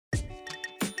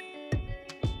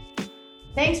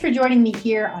Thanks for joining me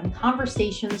here on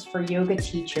Conversations for Yoga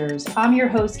Teachers. I'm your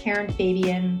host, Karen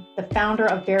Fabian, the founder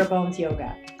of Bare Bones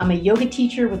Yoga. I'm a yoga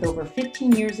teacher with over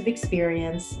 15 years of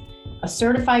experience, a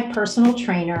certified personal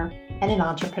trainer, and an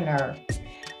entrepreneur.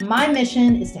 My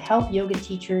mission is to help yoga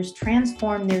teachers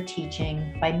transform their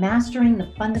teaching by mastering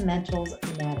the fundamentals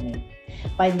of anatomy.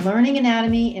 By learning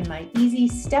anatomy in my easy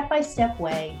step-by-step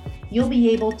way, you'll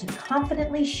be able to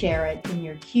confidently share it in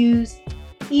your cues,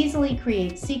 easily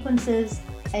create sequences,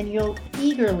 and you'll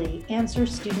eagerly answer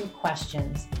student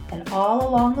questions. And all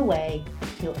along the way,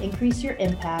 you'll increase your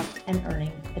impact and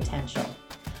earning potential.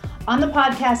 On the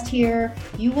podcast here,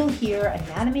 you will hear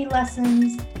anatomy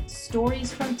lessons,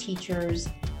 stories from teachers,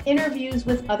 interviews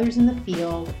with others in the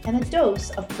field, and a dose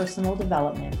of personal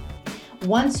development.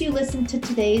 Once you listen to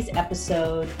today's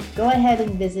episode, go ahead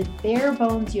and visit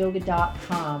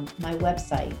barebonesyoga.com, my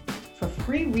website, for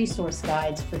free resource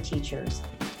guides for teachers.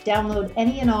 Download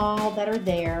any and all that are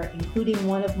there, including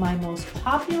one of my most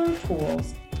popular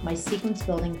tools, my sequence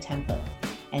building template.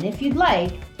 And if you'd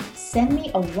like, send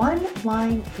me a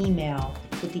one-line email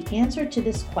with the answer to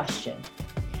this question.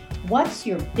 What's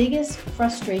your biggest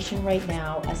frustration right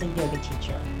now as a yoga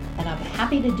teacher? And I'm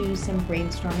happy to do some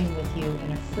brainstorming with you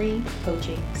in a free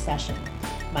coaching session.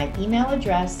 My email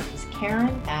address is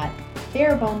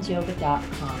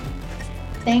karen@barebonesyoga.com.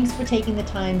 Thanks for taking the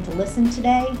time to listen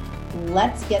today.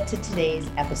 Let's get to today's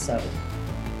episode.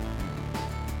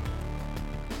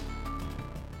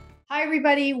 Hi,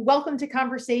 everybody. Welcome to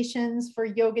Conversations for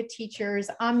Yoga Teachers.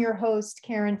 I'm your host,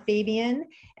 Karen Fabian,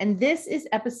 and this is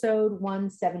episode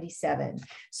 177.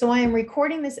 So I am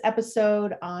recording this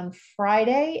episode on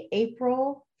Friday,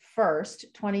 April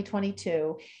 1st,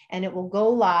 2022, and it will go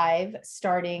live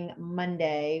starting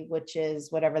Monday, which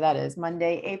is whatever that is,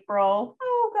 Monday, April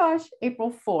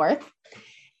 4th.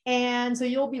 And so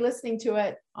you'll be listening to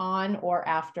it on or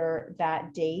after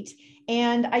that date.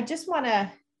 And I just want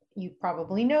to, you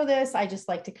probably know this, I just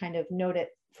like to kind of note it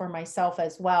for myself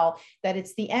as well, that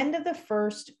it's the end of the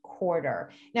first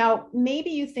quarter. Now, maybe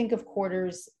you think of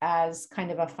quarters as kind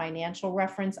of a financial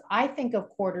reference. I think of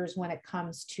quarters when it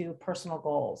comes to personal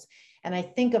goals. And I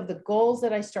think of the goals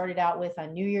that I started out with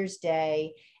on New Year's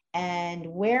Day and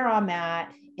where I'm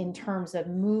at in terms of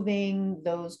moving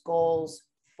those goals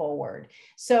forward.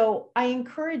 So I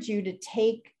encourage you to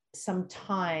take some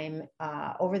time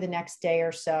over the next day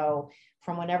or so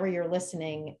from whenever you're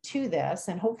listening to this,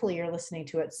 and hopefully you're listening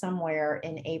to it somewhere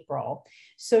in April,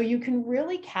 so you can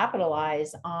really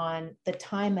capitalize on the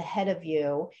time ahead of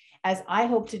you, as I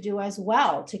hope to do as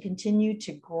well, to continue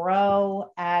to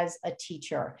grow as a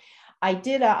teacher. I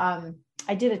did a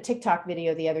TikTok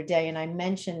video the other day, and I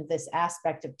mentioned this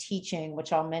aspect of teaching,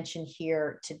 which I'll mention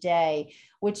here today,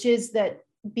 which is that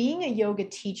being a yoga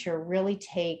teacher really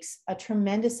takes a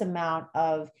tremendous amount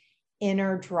of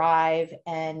inner drive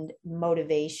and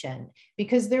motivation,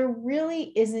 because there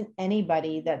really isn't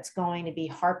anybody that's going to be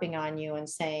harping on you and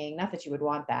saying, not that you would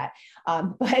want that,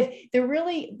 but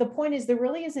the point is there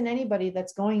really isn't anybody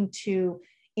that's going to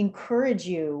encourage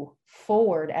you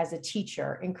forward as a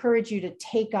teacher, encourage you to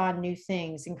take on new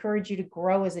things, encourage you to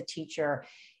grow as a teacher,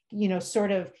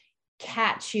 sort of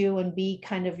catch you and be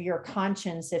kind of your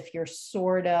conscience if you're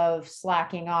sort of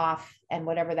slacking off, and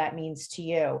whatever that means to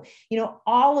you.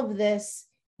 All of this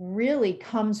really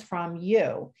comes from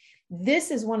you. This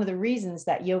is one of the reasons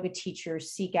that yoga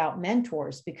teachers seek out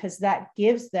mentors, because that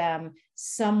gives them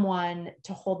someone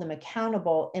to hold them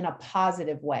accountable in a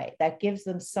positive way. That gives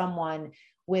them someone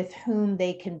with whom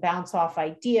they can bounce off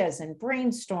ideas and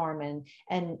brainstorm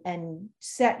and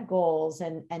set goals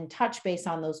and touch base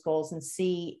on those goals and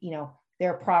see,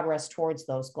 their progress towards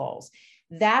those goals.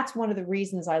 That's one of the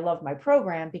reasons I love my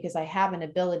program, because I have an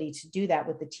ability to do that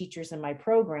with the teachers in my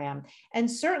program.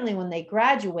 And certainly when they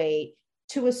graduate,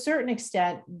 to a certain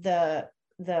extent, the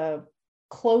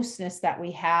closeness that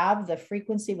we have, the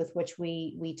frequency with which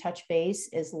we touch base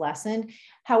is lessened.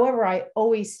 However, I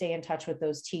always stay in touch with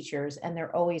those teachers, and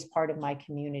they're always part of my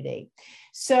community.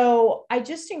 So I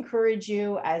just encourage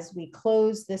you, as we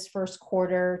close this first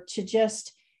quarter, to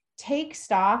just take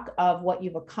stock of what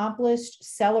you've accomplished,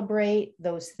 celebrate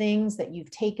those things that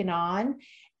you've taken on,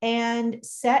 and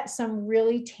set some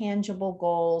really tangible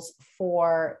goals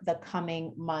for the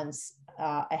coming months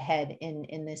ahead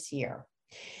in this year.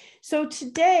 So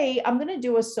today I'm going to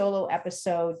do a solo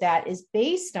episode that is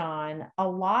based on a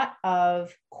lot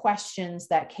of questions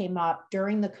that came up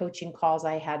during the coaching calls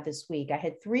I had this week. I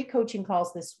had 3 coaching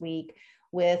calls this week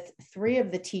with 3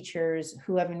 of the teachers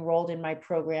who have enrolled in my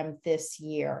program this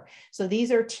year. So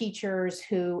these are teachers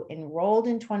who enrolled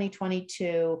in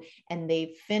 2022 and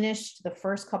they've finished the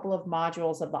first couple of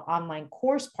modules of the online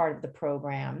course part of the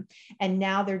program. And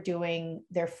now they're doing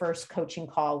their first coaching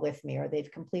call with me, or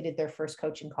they've completed their first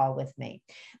coaching call with me.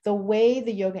 The way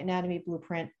the Yoga Anatomy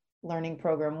Blueprint learning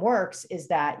program works is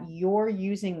that you're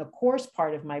using the course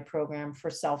part of my program for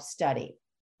self-study.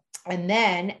 And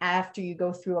then after you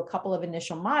go through a couple of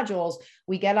initial modules,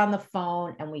 we get on the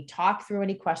phone and we talk through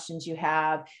any questions you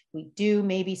have. We do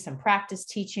maybe some practice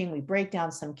teaching. We break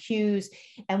down some cues,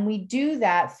 and we do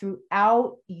that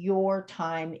throughout your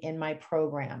time in my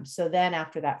program. So then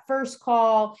after that first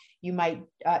call,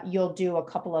 you'll do a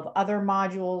couple of other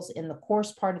modules in the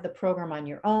course part of the program on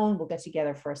your own. We'll get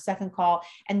together for a second call,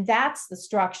 and that's the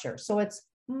structure. So it's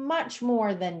much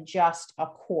more than just a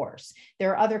course.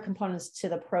 There are other components to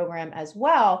the program as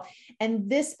well. And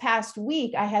this past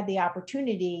week, I had the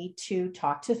opportunity to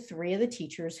talk to 3 of the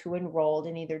teachers who enrolled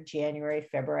in either January,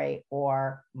 February,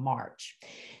 or March.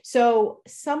 So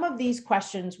some of these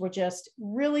questions were just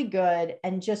really good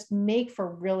and just make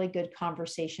for really good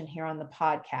conversation here on the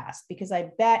podcast, because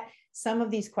I bet some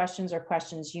of these questions are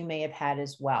questions you may have had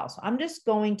as well. So I'm just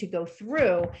going to go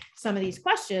through some of these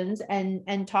questions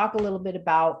and talk a little bit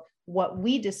about what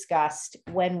we discussed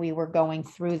when we were going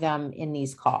through them in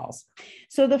these calls.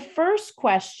 So the first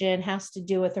question has to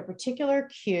do with a particular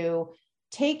cue: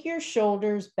 take your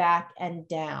shoulders back and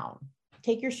down.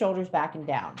 Take your shoulders back and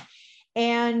down.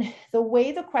 And the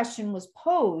way the question was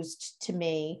posed to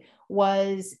me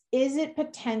was, is it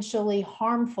potentially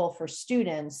harmful for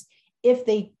students if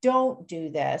they don't do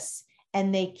this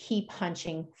and they keep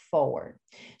hunching forward?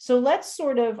 So let's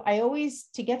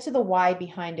to get to the why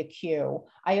behind a cue,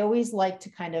 I always like to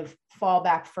kind of fall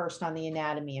back first on the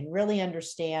anatomy and really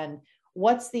understand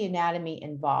what's the anatomy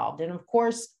involved. And of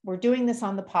course, we're doing this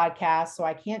on the podcast, so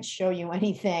I can't show you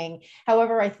anything.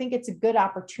 However, I think it's a good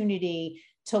opportunity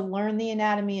to learn the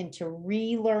anatomy and to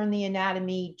relearn the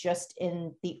anatomy just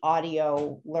in the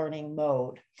audio learning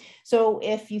mode. So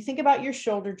if you think about your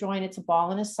shoulder joint, it's a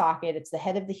ball in a socket. It's the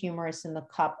head of the humerus and the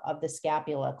cup of the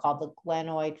scapula, called the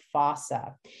glenoid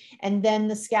fossa. And then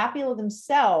the scapula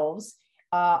themselves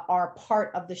are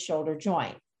part of the shoulder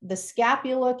joint. The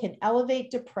scapula can elevate,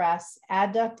 depress,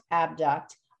 adduct,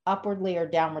 abduct, upwardly or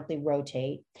downwardly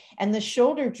rotate. And the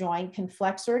shoulder joint can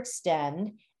flex or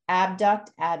extend,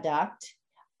 abduct, adduct,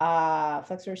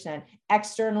 flex or extend,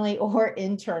 externally or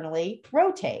internally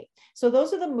rotate. So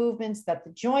those are the movements that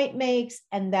the joint makes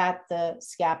and that the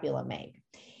scapula make.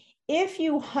 If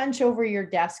you hunch over your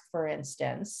desk, for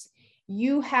instance,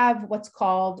 you have what's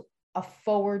called a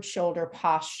forward shoulder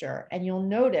posture. And you'll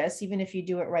notice, even if you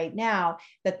do it right now,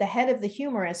 that the head of the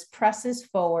humerus presses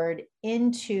forward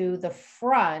into the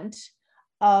front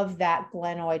of that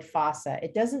glenoid fossa.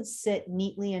 It doesn't sit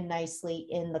neatly and nicely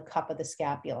in the cup of the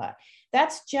scapula.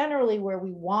 That's generally where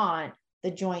we want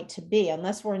the joint to be,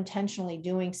 unless we're intentionally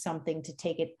doing something to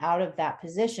take it out of that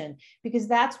position, because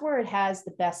that's where it has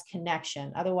the best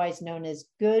connection, otherwise known as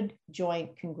good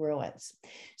joint congruence.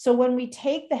 So when we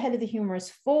take the head of the humerus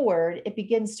forward, it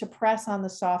begins to press on the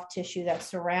soft tissue that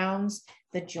surrounds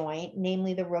the joint,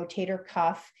 namely the rotator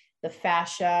cuff, the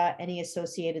fascia, any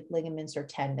associated ligaments or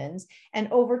tendons.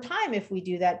 And over time, if we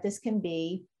do that, this can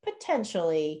be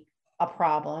potentially a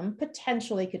problem,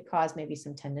 potentially could cause maybe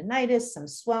some tendonitis, some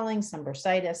swelling, some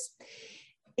bursitis.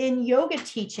 In yoga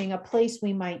teaching, a place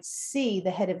we might see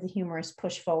the head of the humerus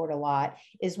push forward a lot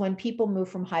is when people move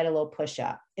from high to low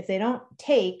push-up. If they don't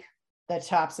take the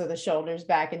tops of the shoulders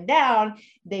back and down,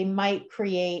 they might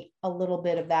create a little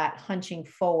bit of that hunching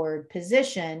forward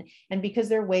position. And because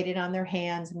they're weighted on their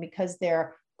hands and because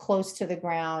they're close to the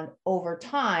ground over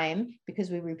time,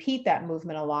 because we repeat that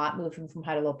movement a lot, moving from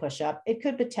high to low push-up, it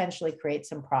could potentially create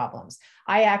some problems.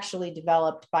 I actually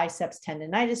developed biceps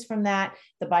tendonitis from that.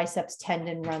 The biceps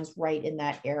tendon runs right in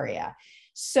that area.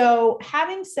 So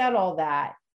having said all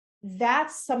that,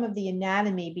 that's some of the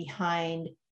anatomy behind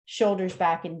shoulders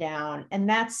back and down. And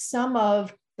that's some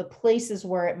of the places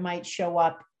where it might show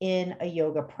up in a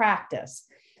yoga practice.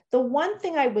 The one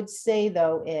thing I would say,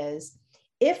 though, is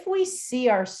if we see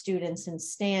our students in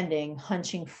standing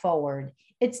hunching forward,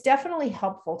 it's definitely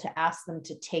helpful to ask them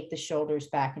to take the shoulders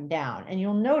back and down. And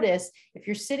you'll notice if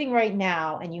you're sitting right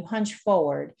now and you hunch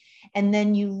forward and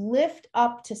then you lift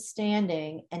up to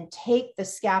standing and take the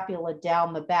scapula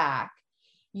down the back,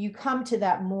 you come to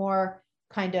that more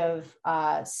kind of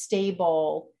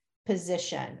stable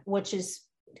position, which is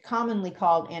commonly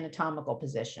called anatomical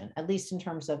position, at least in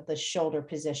terms of the shoulder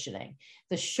positioning.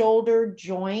 The shoulder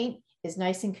joint is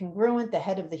nice and congruent. The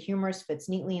head of the humerus fits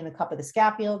neatly in the cup of the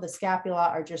scapula. The scapula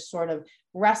are just sort of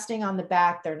resting on the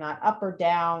back. They're not up or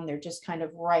down. They're just kind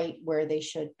of right where they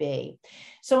should be.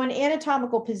 So in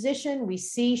anatomical position, we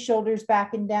see shoulders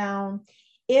back and down.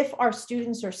 If our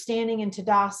students are standing in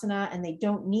Tadasana and they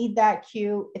don't need that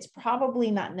cue, it's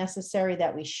probably not necessary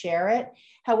that we share it.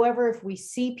 However, if we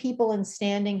see people in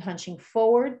standing hunching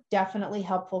forward, definitely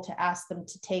helpful to ask them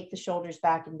to take the shoulders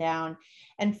back and down.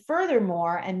 And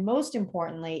furthermore, and most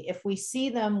importantly, if we see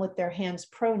them with their hands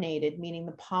pronated, meaning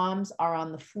the palms are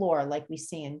on the floor, like we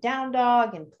see in down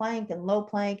dog and plank and low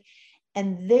plank,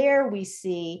 and there we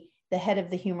see the head of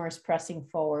the humerus pressing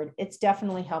forward, it's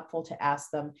definitely helpful to ask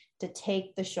them to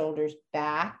take the shoulders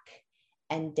back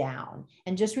and down.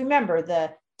 And just remember,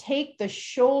 the take the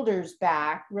shoulders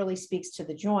back really speaks to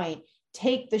the joint.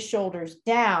 Take the shoulders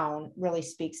down really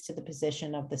speaks to the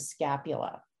position of the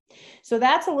scapula. So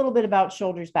that's a little bit about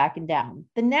shoulders back and down.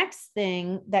 The next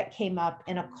thing that came up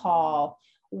in a call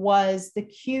was the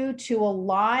cue to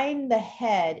align the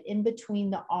head in between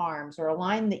the arms, or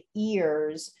align the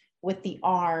ears with the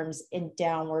arms in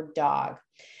downward dog.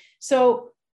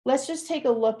 So let's just take a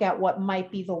look at what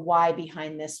might be the why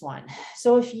behind this one.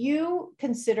 So if you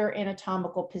consider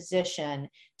anatomical position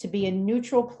to be a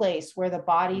neutral place where the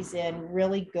body's in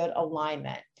really good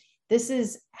alignment, this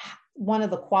is one of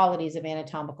the qualities of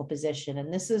anatomical position.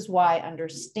 And this is why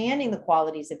understanding the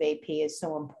qualities of AP is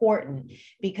so important,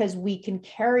 because we can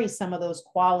carry some of those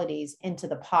qualities into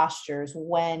the postures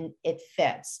when it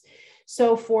fits.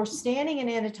 So for standing in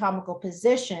anatomical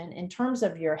position, in terms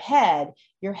of your head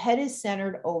is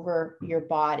centered over your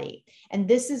body. And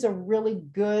this is a really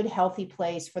good, healthy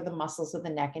place for the muscles of the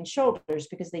neck and shoulders,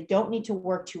 because they don't need to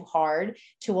work too hard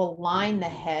to align the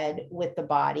head with the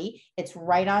body. It's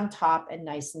right on top and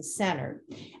nice and centered.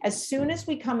 As soon as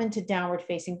we come into downward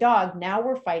facing dog, now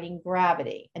we're fighting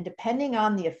gravity. And depending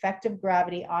on the effect of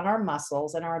gravity on our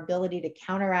muscles and our ability to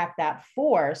counteract that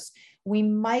force, we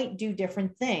might do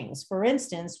different things. For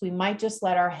instance, we might just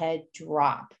let our head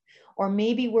drop. Or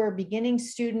maybe we're a beginning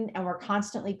student and we're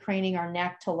constantly craning our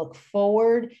neck to look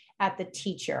forward at the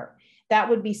teacher. That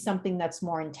would be something that's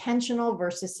more intentional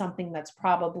versus something that's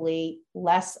probably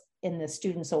less in the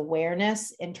student's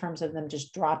awareness in terms of them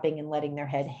just dropping and letting their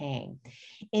head hang.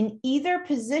 In either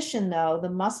position, though, the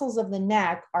muscles of the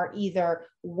neck are either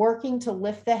working to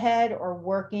lift the head or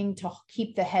working to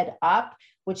keep the head up,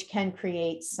 which can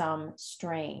create some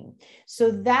strain.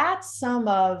 So that's some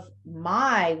of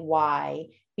my why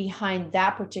behind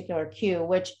that particular cue,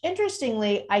 which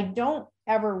interestingly, I don't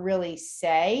ever really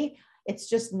say. It's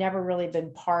just never really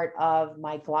been part of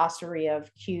my glossary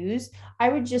of cues. I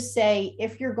would just say,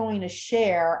 if you're going to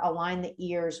share, align the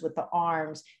ears with the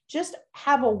arms, just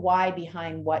have a why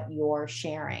behind what you're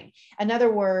sharing. In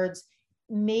other words,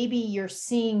 maybe you're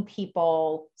seeing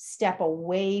people step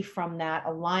away from that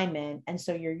alignment, and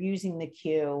so you're using the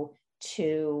cue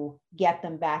to get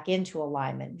them back into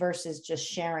alignment versus just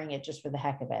sharing it just for the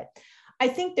heck of it. I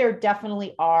think there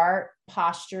definitely are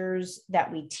postures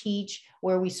that we teach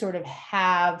where we sort of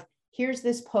have, here's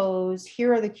this pose,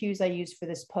 here are the cues I use for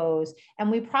this pose,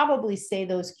 and we probably say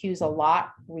those cues a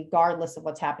lot regardless of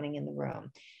what's happening in the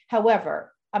room.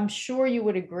 However, I'm sure you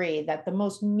would agree that the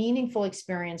most meaningful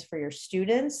experience for your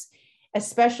students,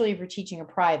 especially if you're teaching a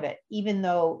private, even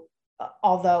though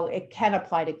although it can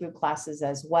apply to group classes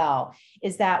as well,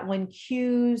 is that when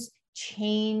cues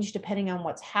change depending on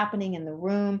what's happening in the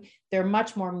room, they're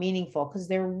much more meaningful because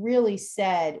they're really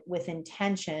said with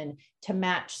intention to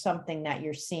match something that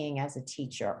you're seeing as a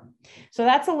teacher. So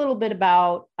that's a little bit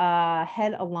about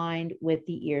head aligned with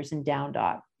the ears and down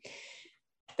dog.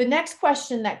 The next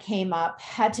question that came up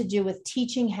had to do with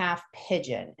teaching half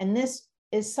pigeon. And this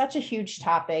is such a huge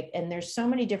topic, and there's so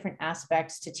many different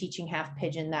aspects to teaching half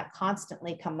pigeon that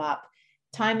constantly come up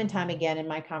time and time again in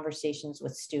my conversations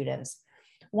with students.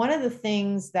 One of the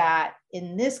things that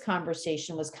in this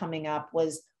conversation was coming up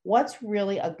was what's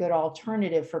really a good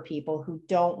alternative for people who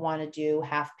don't want to do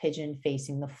half pigeon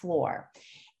facing the floor.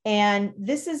 And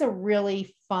this is a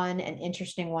really fun and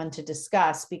interesting one to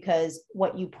discuss, because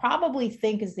what you probably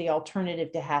think is the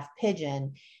alternative to half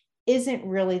pigeon isn't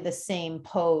really the same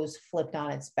pose flipped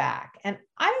on its back. And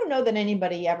I don't know that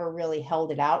anybody ever really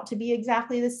held it out to be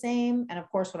exactly the same. And of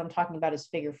course, what I'm talking about is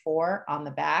figure 4 on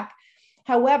the back.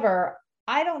 However,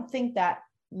 I don't think that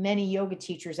many yoga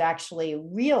teachers actually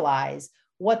realize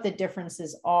what the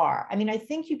differences are. I mean, I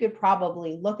think you could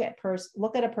probably look at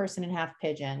a person in half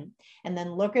pigeon and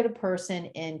then look at a person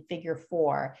in figure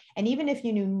 4. And even if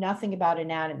you knew nothing about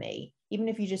anatomy, even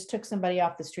if you just took somebody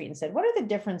off the street and said, what are the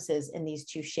differences in these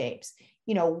two shapes?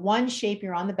 You know, one shape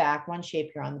you're on the back, one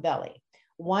shape you're on the belly.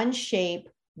 One shape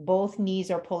both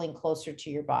knees are pulling closer to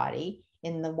your body.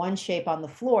 In the one shape on the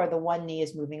floor, the one knee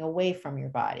is moving away from your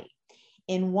body.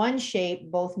 In one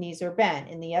shape, both knees are bent.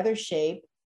 In the other shape,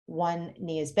 one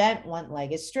knee is bent, one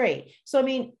leg is straight. So, I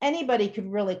mean, anybody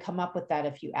could really come up with that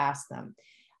if you ask them.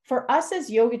 For us as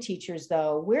yoga teachers,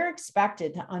 though, we're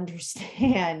expected to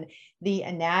understand the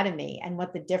anatomy and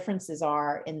what the differences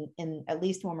are in at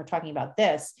least when we're talking about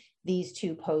these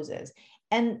two poses.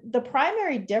 And the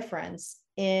primary difference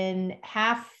in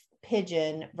half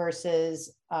pigeon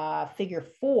versus figure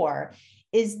four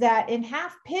is that in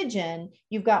half pigeon,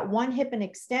 you've got one hip in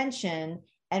extension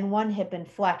and one hip in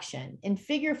flexion. In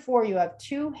figure four, you have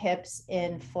two hips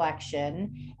in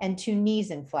flexion and two knees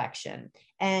in flexion.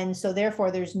 And so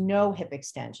therefore there's no hip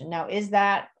extension. Now, is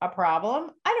that a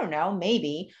problem? I don't know,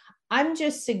 maybe. I'm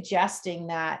just suggesting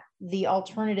that the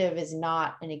alternative is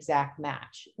not an exact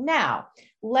match. Now,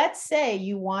 let's say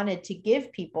you wanted to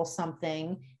give people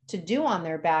something to do on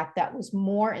their back that was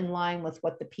more in line with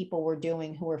what the people were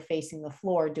doing who were facing the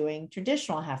floor doing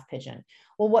traditional half pigeon.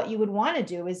 Well, what you would want to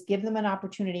do is give them an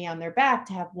opportunity on their back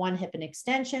to have one hip in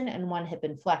extension and one hip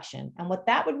in flexion. And what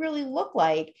that would really look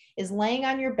like is laying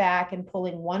on your back and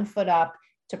pulling one foot up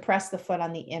to press the foot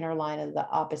on the inner line of the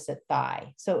opposite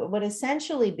thigh. So it would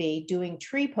essentially be doing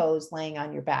tree pose laying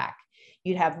on your back.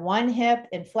 You'd have one hip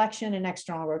in flexion and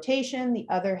external rotation, the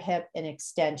other hip in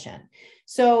extension.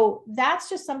 So that's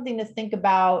just something to think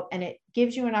about, and it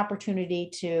gives you an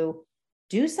opportunity to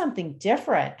do something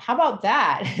different. How about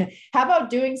that? How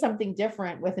about doing something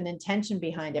different with an intention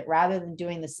behind it rather than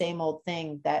doing the same old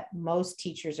thing that most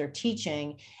teachers are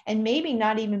teaching and maybe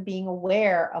not even being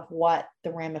aware of what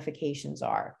the ramifications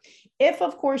are. If,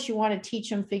 of course, you want to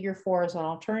teach them figure four as an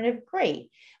alternative,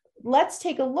 great. Let's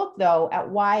take a look, though, at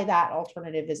why that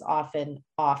alternative is often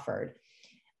offered.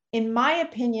 In my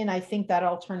opinion, I think that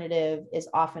alternative is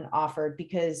often offered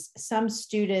because some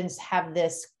students have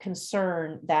this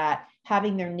concern that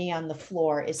having their knee on the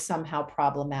floor is somehow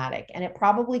problematic. And it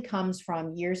probably comes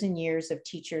from years and years of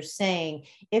teachers saying,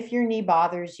 if your knee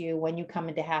bothers you when you come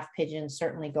into half pigeon,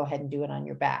 certainly go ahead and do it on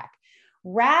your back.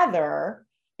 Rather,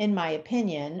 in my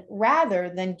opinion,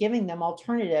 rather than giving them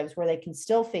alternatives where they can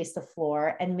still face the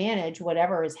floor and manage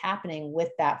whatever is happening with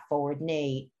that forward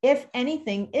knee, if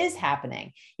anything is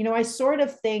happening. You know, I sort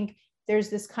of think there's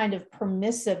this kind of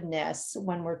permissiveness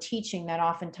when we're teaching that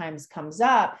oftentimes comes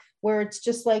up where it's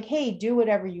just like, hey, do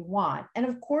whatever you want. And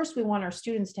of course, we want our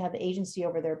students to have agency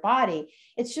over their body.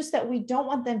 It's just that we don't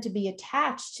want them to be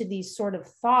attached to these sort of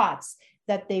thoughts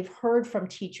that they've heard from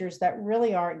teachers that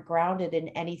really aren't grounded in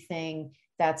anything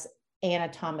that's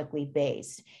anatomically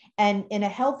based. And in a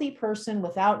healthy person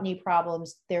without knee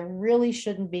problems, there really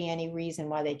shouldn't be any reason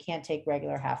why they can't take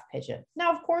regular half pigeon.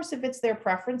 Now, of course, if it's their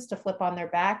preference to flip on their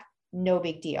back, no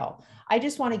big deal. I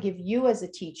just want to give you as a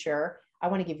teacher, I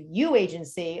want to give you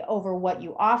agency over what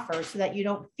you offer so that you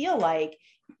don't feel like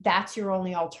that's your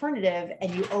only alternative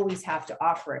and you always have to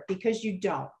offer it, because you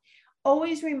don't.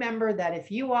 Always remember that if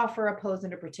you offer a pose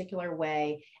in a particular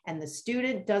way and the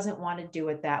student doesn't want to do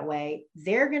it that way,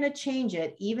 they're going to change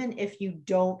it even if you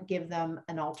don't give them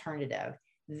an alternative.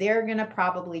 They're going to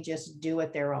probably just do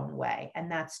it their own way. And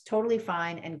that's totally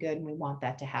fine and good. And we want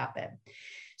that to happen.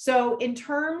 So in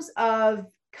terms of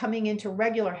coming into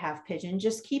regular half pigeon,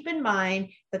 just keep in mind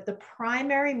that the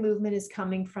primary movement is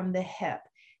coming from the hip.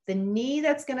 The knee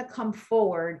that's going to come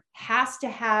forward has to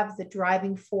have the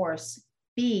driving force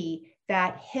be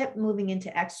that hip moving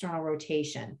into external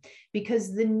rotation,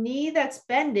 because the knee that's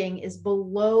bending is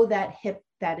below that hip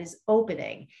that is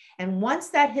opening. And once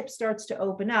that hip starts to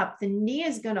open up, the knee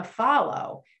is going to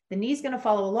follow. The knee is going to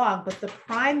follow along, but the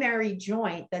primary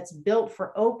joint that's built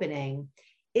for opening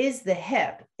is the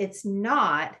hip. It's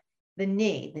not the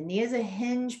knee. The knee is a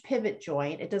hinge pivot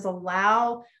joint. It does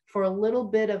allow for a little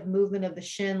bit of movement of the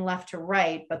shin left to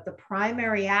right, but the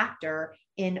primary actor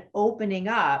in opening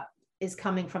up is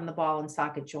coming from the ball and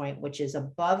socket joint, which is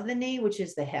above the knee, which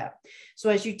is the hip.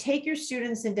 So as you take your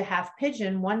students into half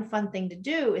pigeon, one fun thing to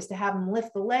do is to have them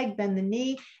lift the leg, bend the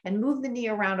knee, and move the knee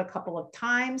around a couple of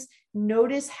times.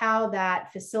 Notice how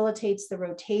that facilitates the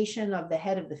rotation of the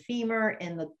head of the femur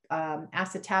and the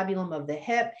acetabulum of the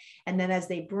hip. And then as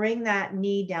they bring that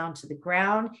knee down to the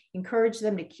ground, encourage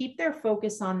them to keep their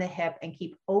focus on the hip and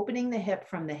keep opening the hip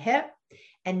from the hip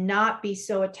and not be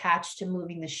so attached to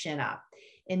moving the shin up.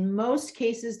 In most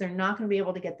cases, they're not going to be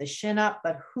able to get the shin up,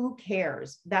 but who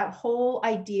cares? That whole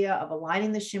idea of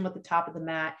aligning the shin with the top of the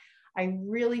mat, I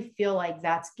really feel like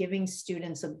that's giving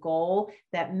students a goal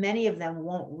that many of them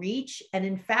won't reach, and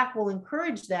in fact will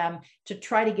encourage them to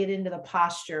try to get into the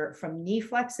posture from knee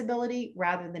flexibility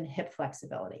rather than hip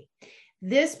flexibility.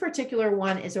 This particular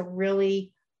one is a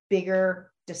really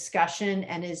bigger discussion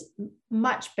and is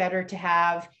much better to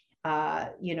have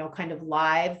kind of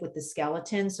live with the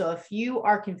skeleton. So if you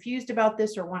are confused about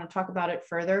this or want to talk about it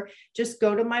further, just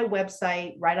go to my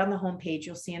website. Right on the homepage,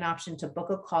 you'll see an option to book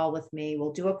a call with me.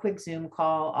 We'll do a quick Zoom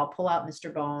call. I'll pull out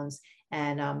Mr. Bones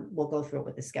and we'll go through it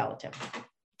with the skeleton.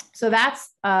 So that's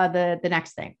the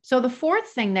next thing. So the fourth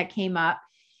thing that came up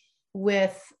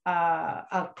with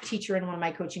a teacher in one of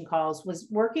my coaching calls was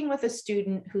working with a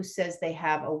student who says they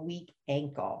have a weak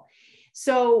ankle.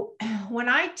 So when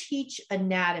I teach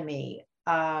anatomy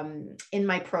in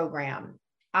my program,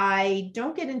 I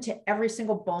don't get into every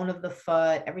single bone of the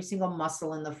foot, every single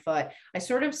muscle in the foot. I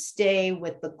sort of stay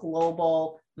with the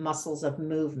global muscles of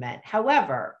movement.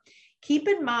 However, keep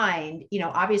in mind,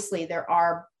 obviously there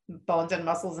are bones and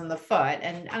muscles in the foot,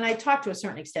 and I talk to a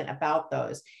certain extent about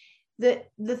those.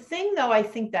 The thing, though, I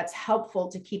think that's helpful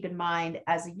to keep in mind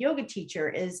as a yoga teacher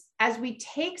is as we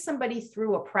take somebody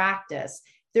through a practice,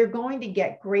 they're going to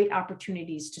get great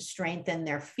opportunities to strengthen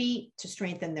their feet, to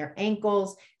strengthen their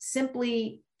ankles,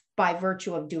 simply by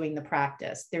virtue of doing the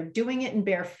practice. They're doing it in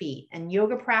bare feet, and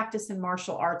yoga practice and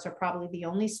martial arts are probably the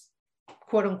only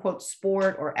quote unquote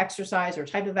sport or exercise or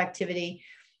type of activity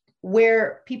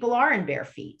where people are in bare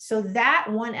feet. So that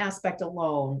one aspect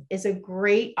alone is a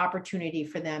great opportunity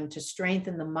for them to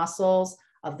strengthen the muscles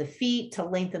of the feet, to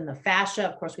lengthen the fascia.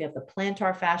 Of course, we have the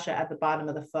plantar fascia at the bottom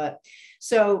of the foot.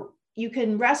 So you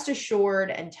can rest assured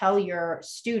and tell your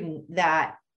student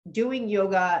that doing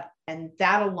yoga and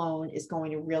that alone is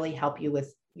going to really help you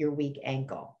with your weak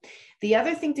ankle. The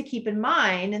other thing to keep in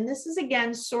mind, and this is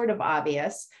again sort of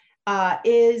obvious,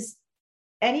 is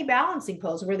any balancing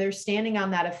pose where they're standing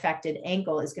on that affected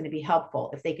ankle is going to be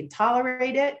helpful. If they can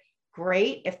tolerate it,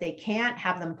 great. If they can't,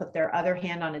 have them put their other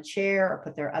hand on a chair or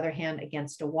put their other hand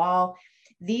against a wall.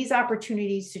 These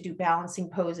opportunities to do balancing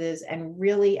poses, and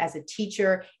really as a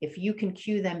teacher, if you can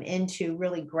cue them into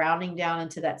really grounding down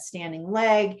into that standing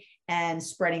leg and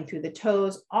spreading through the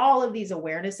toes, all of these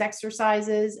awareness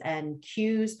exercises and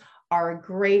cues are a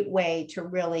great way to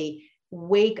really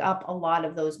wake up a lot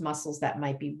of those muscles that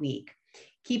might be weak.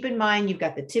 Keep in mind, you've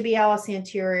got the tibialis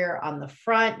anterior on the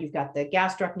front, you've got the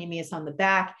gastrocnemius on the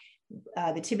back.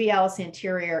 The tibialis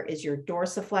anterior is your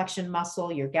dorsiflexion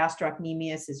muscle. Your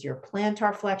gastrocnemius is your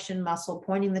plantar flexion muscle,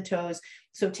 pointing the toes.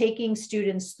 So taking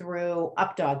students through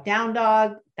up dog, down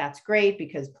dog, that's great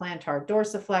because plantar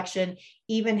dorsiflexion,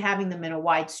 even having them in a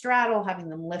wide straddle, having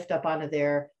them lift up onto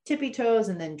their tippy toes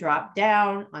and then drop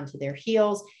down onto their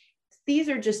heels. These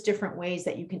are just different ways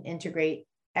that you can integrate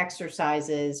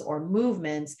exercises or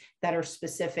movements that are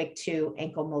specific to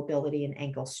ankle mobility and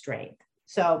ankle strength.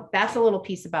 So that's a little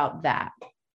piece about that.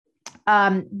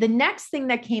 The next thing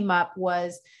that came up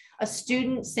was a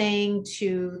student saying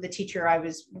to the teacher I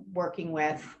was working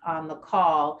with on the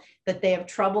call that they have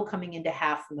trouble coming into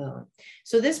half moon.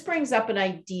 So this brings up an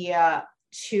idea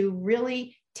to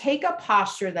really take a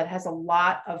posture that has a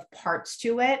lot of parts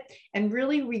to it and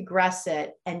really regress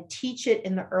it and teach it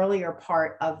in the earlier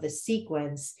part of the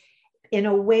sequence in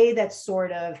a way that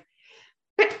sort of,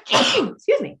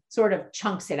 sort of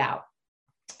chunks it out.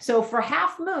 So for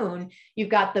half moon, you've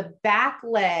got the back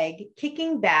leg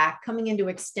kicking back, coming into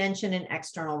extension and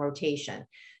external rotation.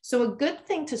 So a good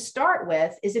thing to start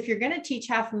with is if you're going to teach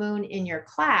half moon in your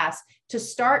class, to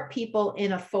start people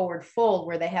in a forward fold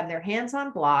where they have their hands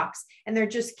on blocks and they're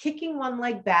just kicking one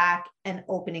leg back and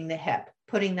opening the hip,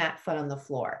 putting that foot on the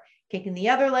floor. Kicking the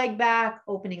other leg back,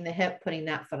 opening the hip, putting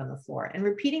that foot on the floor, and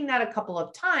repeating that a couple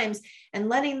of times and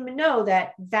letting them know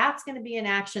that that's going to be an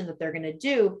action that they're going to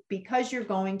do because you're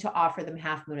going to offer them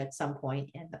half moon at some point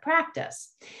in the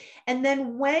practice. And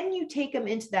then when you take them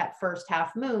into that first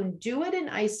half moon, do it in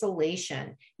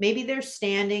isolation. Maybe they're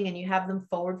standing and you have them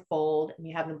forward fold and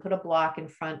you have them put a block in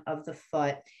front of the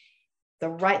foot.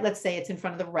 Let's say it's in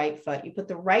front of the right foot. You put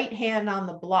the right hand on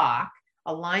the block,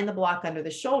 align the block under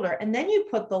the shoulder, and then you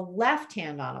put the left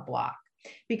hand on a block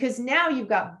because now you've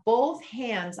got both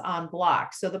hands on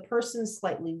block. So the person's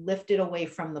slightly lifted away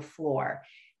from the floor.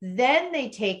 Then they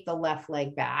take the left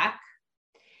leg back.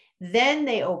 Then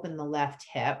they open the left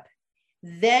hip.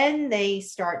 Then they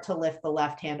start to lift the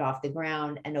left hand off the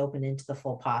ground and open into the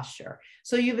full posture.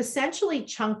 So you've essentially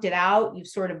chunked it out. You've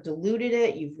sort of diluted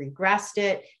it. You've regressed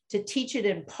it to teach it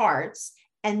in parts.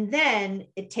 And then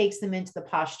it takes them into the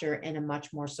posture in a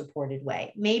much more supported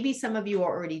way. Maybe some of you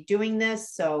are already doing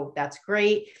this, so that's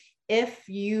great. If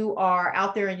you are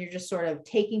out there and you're just sort of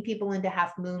taking people into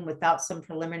half moon without some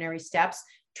preliminary steps,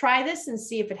 try this and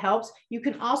see if it helps. You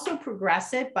can also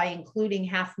progress it by including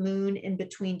half moon in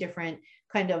between different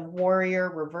kind of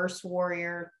warrior, reverse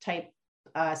warrior type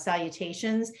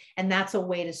salutations. And that's a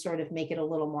way to sort of make it a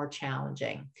little more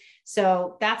challenging.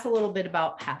 So that's a little bit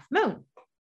about half moon.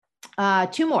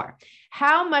 Two more.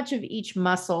 How much of each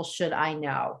muscle should I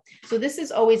know? So this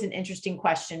is always an interesting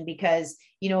question because,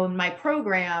 you know, in my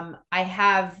program, I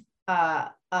have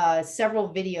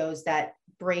several videos that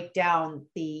break down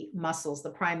the muscles,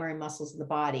 the primary muscles of the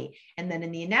body. And then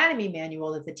in the anatomy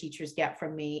manual that the teachers get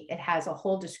from me, it has a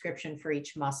whole description for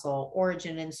each muscle,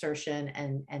 origin, insertion,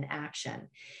 and action.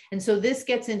 And so this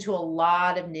gets into a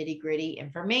lot of nitty-gritty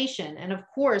information. And of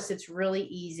course, it's really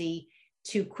easy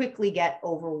to quickly get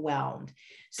overwhelmed.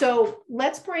 So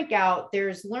let's break out.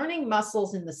 There's learning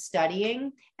muscles in the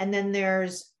studying, and then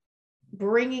there's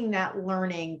bringing that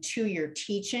learning to your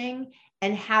teaching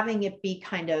and having it be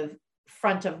kind of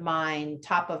front of mind,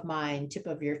 top of mind, tip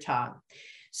of your tongue.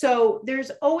 So there's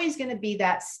always going to be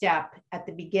that step at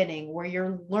the beginning where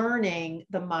you're learning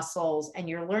the muscles and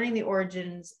you're learning the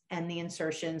origins and the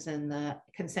insertions and the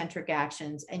concentric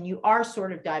actions, and you are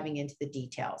sort of diving into the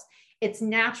details. It's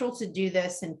natural to do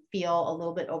this and feel a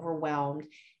little bit overwhelmed.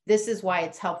 This is why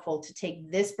it's helpful to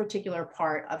take this particular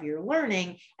part of your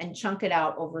learning and chunk it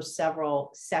out over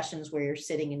several sessions where you're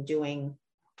sitting and doing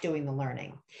the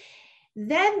learning.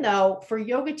 Then though, for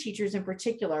yoga teachers in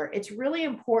particular, it's really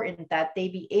important that they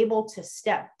be able to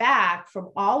step back from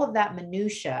all of that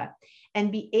minutia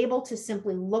and be able to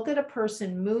simply look at a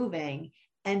person moving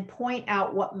and point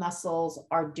out what muscles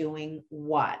are doing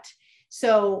what.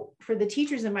 So for the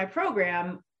teachers in my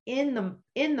program, in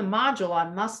the module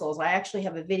on muscles, I actually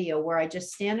have a video where I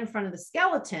just stand in front of the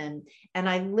skeleton and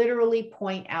I literally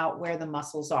point out where the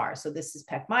muscles are. So this is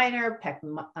pec minor,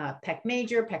 pec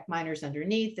major, pec minor is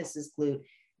underneath. This is glute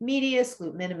medius,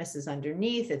 glute minimus is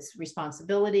underneath. Its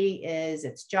responsibility is,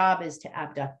 its job is to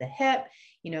abduct the hip.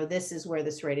 You know, this is where the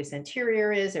serratus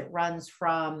anterior is. It runs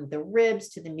from the ribs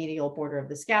to the medial border of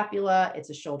the scapula.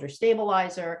 It's a shoulder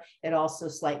stabilizer. It also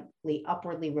slightly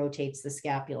upwardly rotates the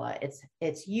scapula.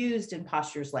 It's used in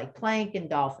postures like plank and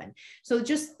dolphin. So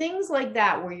just things like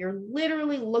that, where you're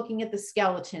literally looking at the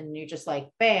skeleton and you're just like,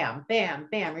 bam, bam,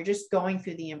 bam. You're just going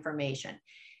through the information.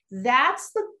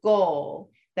 That's the goal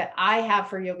that I have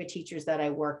for yoga teachers that I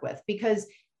work with, because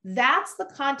that's the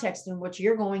context in which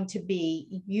you're going to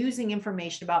be using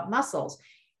information about muscles.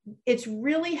 It's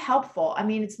really helpful. I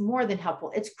mean, it's more than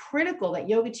helpful. It's critical that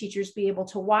yoga teachers be able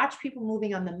to watch people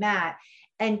moving on the mat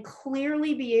and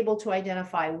clearly be able to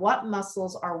identify what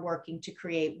muscles are working to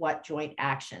create what joint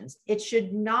actions. It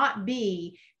should not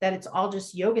be that it's all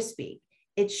just yoga speak.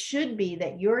 It should be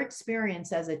that your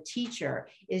experience as a teacher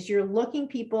is you're looking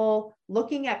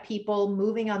at people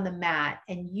moving on the mat,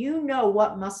 and you know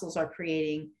what muscles are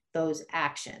creating those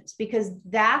actions, because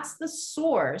that's the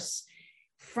source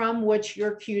from which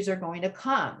your cues are going to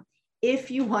come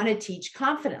if you want to teach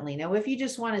confidently. Now, if you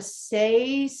just want to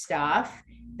say stuff,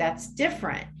 that's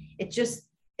different. It's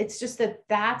just that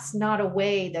that's not a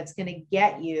way that's going to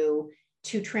get you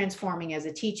to transforming as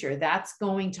a teacher. That's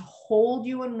going to hold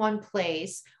you in one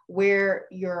place where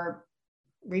you're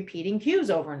repeating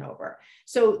cues over and over.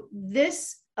 So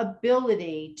this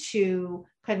ability to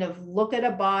kind of look at a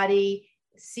body,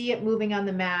 see it moving on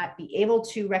the mat, be able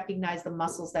to recognize the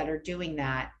muscles that are doing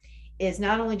that, is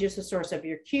not only just a source of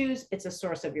your cues, it's a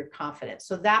source of your confidence.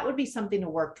 So that would be something to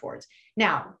work towards.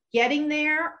 Now, getting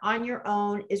there on your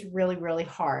own is really, really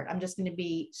hard. I'm just going to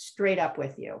be straight up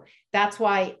with you. That's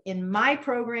why in my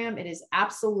program, it is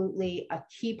absolutely a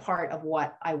key part of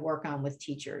what I work on with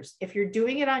teachers. If you're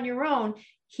doing it on your own,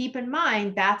 keep in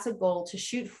mind that's a goal to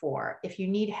shoot for. If you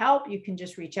need help, you can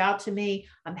just reach out to me.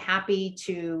 I'm happy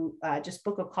to just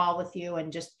book a call with you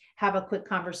and just have a quick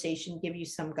conversation, give you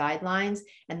some guidelines,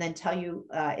 and then tell you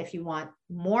if you want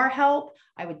more help,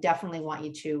 I would definitely want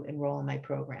you to enroll in my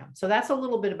program. So that's a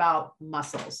little bit about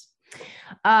muscles.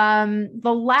 The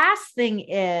last thing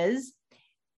is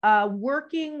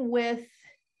working with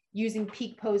using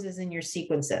peak poses in your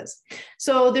sequences.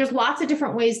 So there's lots of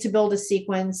different ways to build a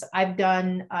sequence. I've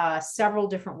done several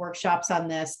different workshops on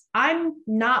this. I'm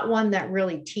not one that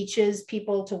really teaches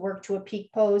people to work to a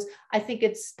peak pose. I think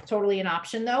it's totally an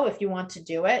option though, if you want to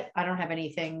do it. I don't have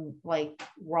anything like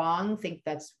wrong,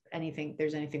 there's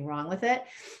anything wrong with it.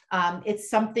 It's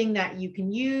something that you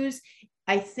can use.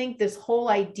 I think this whole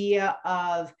idea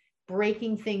of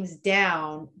breaking things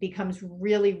down becomes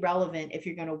really relevant if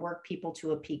you're going to work people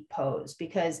to a peak pose,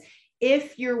 because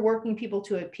if you're working people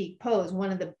to a peak pose,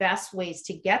 one of the best ways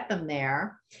to get them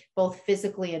there, both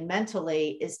physically and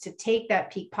mentally, is to take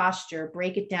that peak posture,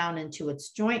 break it down into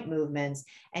its joint movements,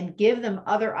 and give them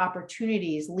other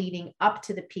opportunities leading up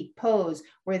to the peak pose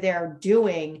where they're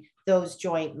doing those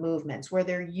joint movements, where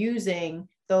they're using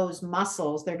those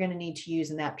muscles they're going to need to use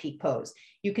in that peak pose.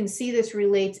 You can see this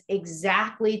relates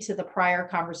exactly to the prior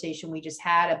conversation we just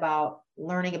had about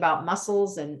learning about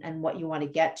muscles and what you want to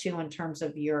get to in terms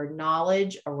of your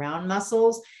knowledge around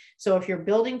muscles. So if you're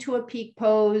building to a peak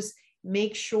pose,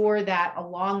 make sure that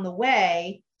along the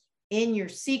way in your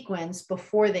sequence,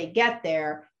 before they get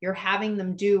there, you're having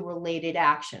them do related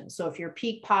actions. So if your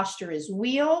peak posture is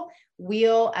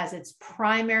wheel as its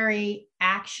primary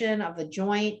action of the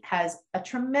joint has a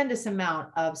tremendous amount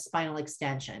of spinal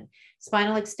extension.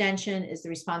 Spinal extension is the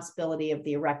responsibility of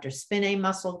the erector spinae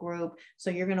muscle group. So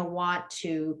you're going to want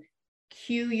to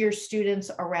cue your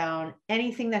students around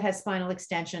anything that has spinal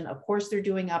extension. Of course, they're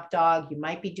doing up dog. You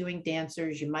might be doing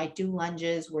dancers. You might do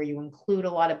lunges where you include a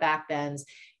lot of back bends.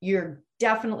 You're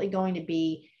definitely going to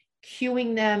be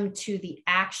cueing them to the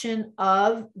action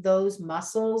of those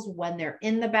muscles when they're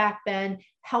in the back bend,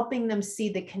 helping them see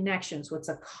the connections, what's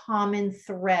a common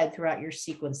thread throughout your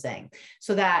sequencing,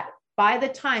 so that by the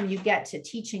time you get to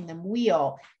teaching them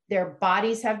wheel, their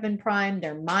bodies have been primed,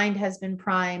 their mind has been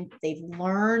primed, they've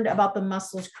learned about the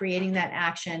muscles creating that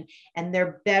action, and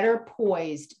they're better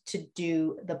poised to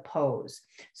do the pose.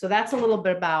 So that's a little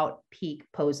bit about peak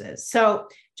poses. So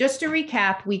just to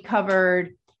recap, we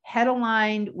covered head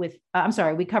aligned with,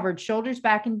 we covered shoulders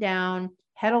back and down,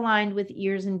 head aligned with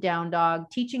ears and down dog,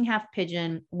 teaching half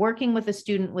pigeon, working with a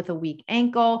student with a weak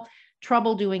ankle,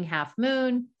 trouble doing half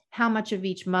moon, how much of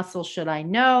each muscle should I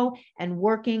know, and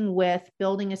working with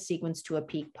building a sequence to a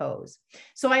peak pose.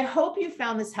 So I hope you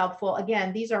found this helpful.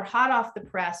 Again, these are hot off the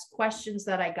press questions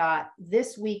that I got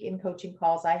this week in coaching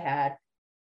calls I had.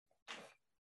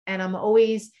 And I'm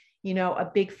always,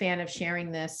 a big fan of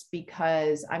sharing this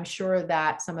because I'm sure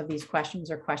that some of these questions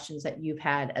are questions that you've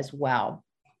had as well.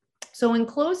 So in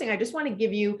closing, I just want to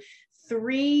give you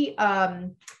 3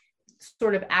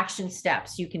 sort of action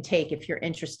steps you can take if you're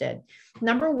interested.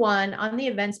 Number 1, on the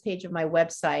events page of my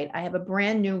website, I have a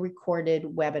brand new recorded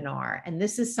webinar, and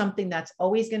this is something that's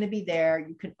always going to be there.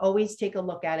 You can always take a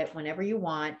look at it whenever you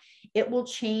want. It will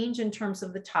change in terms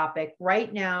of the topic.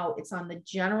 Right now, it's on the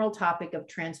general topic of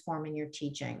transforming your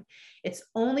teaching. It's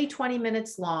only 20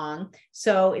 minutes long.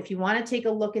 So if you want to take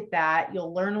a look at that,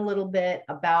 you'll learn a little bit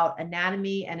about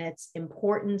anatomy and its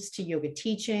importance to yoga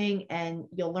teaching, and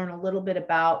you'll learn a little bit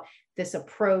about this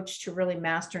approach to really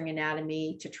mastering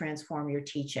anatomy to transform your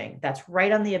teaching. That's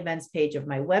right on the events page of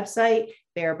my website,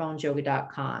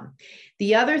 barebonesyoga.com.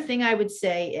 The other thing I would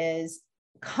say is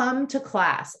come to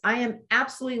class. I am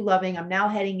absolutely loving, I'm now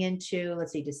heading into,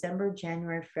 December,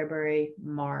 January, February,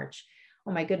 March.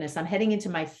 Oh my goodness, I'm heading into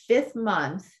my 5th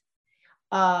month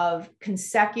of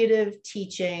consecutive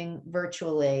teaching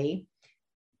virtually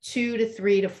 2 to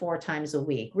 3 to 4 times a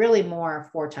week, really more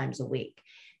 4 times a week.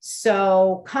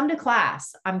 So come to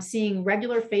class. I'm seeing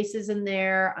regular faces in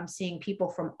there. I'm seeing people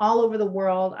from all over the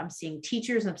world. I'm seeing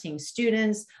teachers. I'm seeing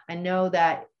students. I know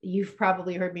that you've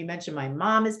probably heard me mention my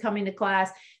mom is coming to class.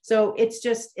 So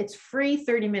it's free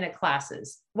 30-minute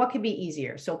classes. What could be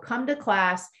easier? So come to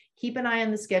class, keep an eye on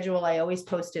the schedule. I always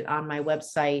post it on my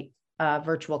website,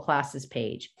 virtual classes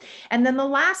page. And then the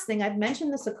last thing, I've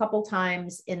mentioned this a couple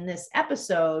times in this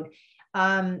episode,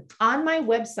 on my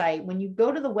website, when you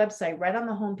go to the website, right on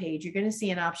the homepage, you're going to see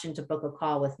an option to book a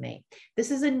call with me.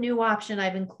 This is a new option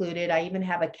I've included. I even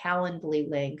have a Calendly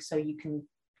link so you can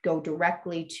go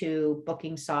directly to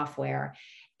booking software.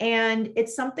 And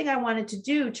it's something I wanted to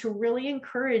do to really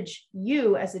encourage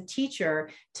you as a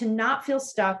teacher to not feel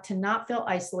stuck, to not feel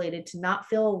isolated, to not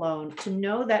feel alone, to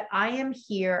know that I am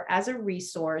here as a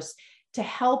resource to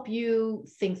help you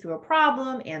think through a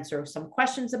problem, answer some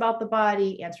questions about the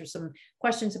body, answer some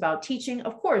questions about teaching,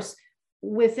 of course,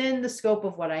 within the scope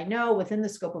of what I know, within the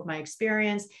scope of my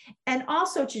experience, and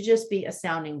also to just be a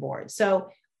sounding board. So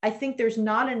I think there's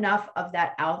not enough of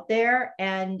that out there.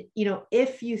 And,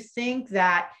 if you think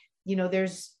that,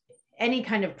 there's any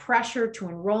kind of pressure to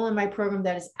enroll in my program,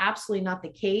 that is absolutely not the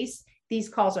case. These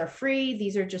calls are free.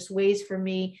 These are just ways for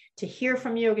me to hear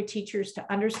from yoga teachers, to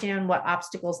understand what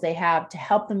obstacles they have, to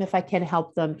help them if I can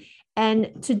help them,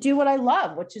 and to do what I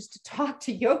love, which is to talk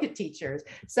to yoga teachers.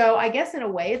 So I guess in a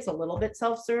way, it's a little bit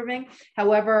self-serving.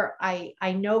 However, I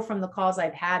know from the calls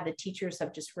I've had, the teachers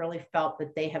have just really felt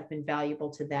that they have been valuable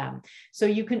to them. So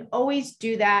you can always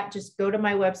do that. Just go to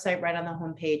my website right on the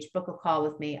homepage, book a call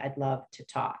with me. I'd love to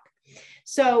talk.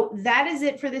 So that is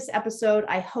it for this episode.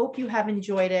 I hope you have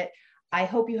enjoyed it. I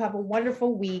hope you have a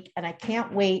wonderful week, and I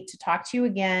can't wait to talk to you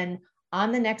again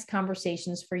on the next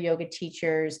Conversations for Yoga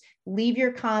Teachers. Leave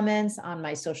your comments on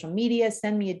my social media,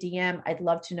 send me a DM. I'd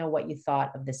love to know what you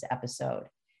thought of this episode.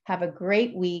 Have a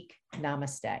great week.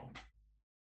 Namaste.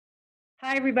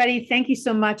 Hi, everybody. Thank you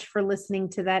so much for listening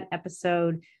to that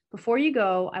episode. Before you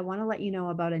go, I want to let you know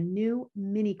about a new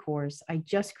mini course I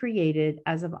just created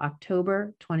as of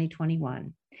October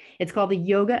 2021. It's called the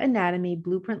Yoga Anatomy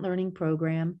Blueprint Learning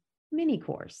Program mini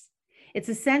course. It's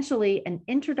essentially an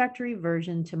introductory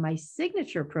version to my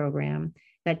signature program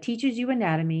that teaches you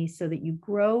anatomy so that you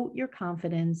grow your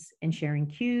confidence in sharing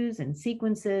cues and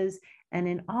sequences and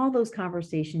in all those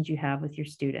conversations you have with your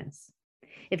students.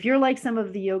 If you're like some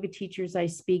of the yoga teachers I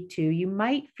speak to, you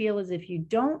might feel as if you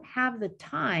don't have the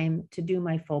time to do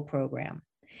my full program.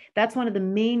 That's one of the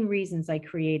main reasons I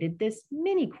created this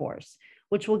mini course,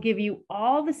 which will give you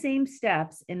all the same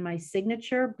steps in my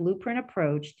signature blueprint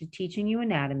approach to teaching you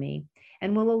anatomy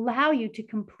and will allow you to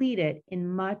complete it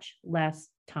in much less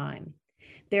time.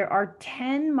 There are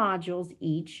 10 modules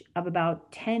each of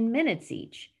about 10 minutes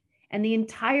each, and the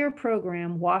entire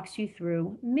program walks you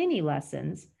through mini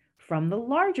lessons from the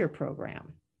larger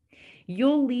program.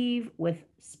 You'll leave with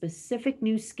specific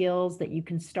new skills that you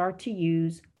can start to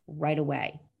use right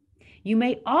away. You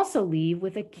may also leave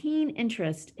with a keen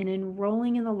interest in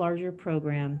enrolling in the larger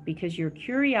program because your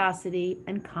curiosity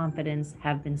and confidence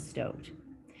have been stoked.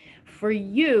 For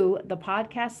you, the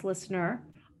podcast listener,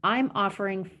 I'm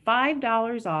offering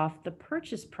 $5 off the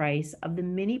purchase price of the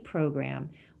mini program,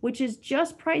 which is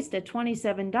just priced at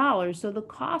 $27, so the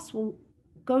cost will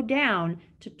go down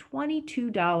to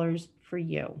 $22 for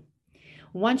you.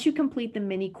 Once you complete the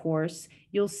mini course,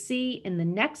 you'll see in the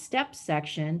next steps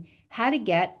section how to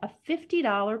get a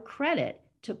 $50 credit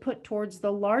to put towards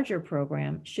the larger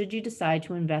program should you decide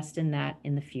to invest in that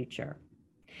in the future.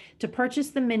 To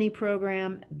purchase the mini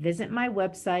program, visit my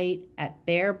website at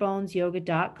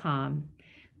barebonesyoga.com,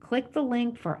 click the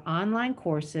link for online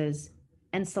courses,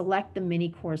 and select the mini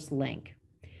course link.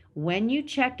 When you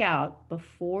check out,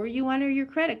 before you enter your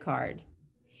credit card,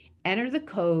 enter the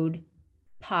code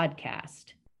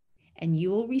podcast and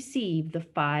you will receive the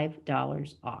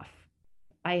 $5 off.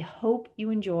 I hope you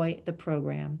enjoy the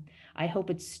program. I hope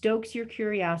it stokes your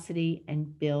curiosity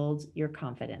and builds your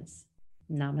confidence.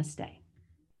 Namaste.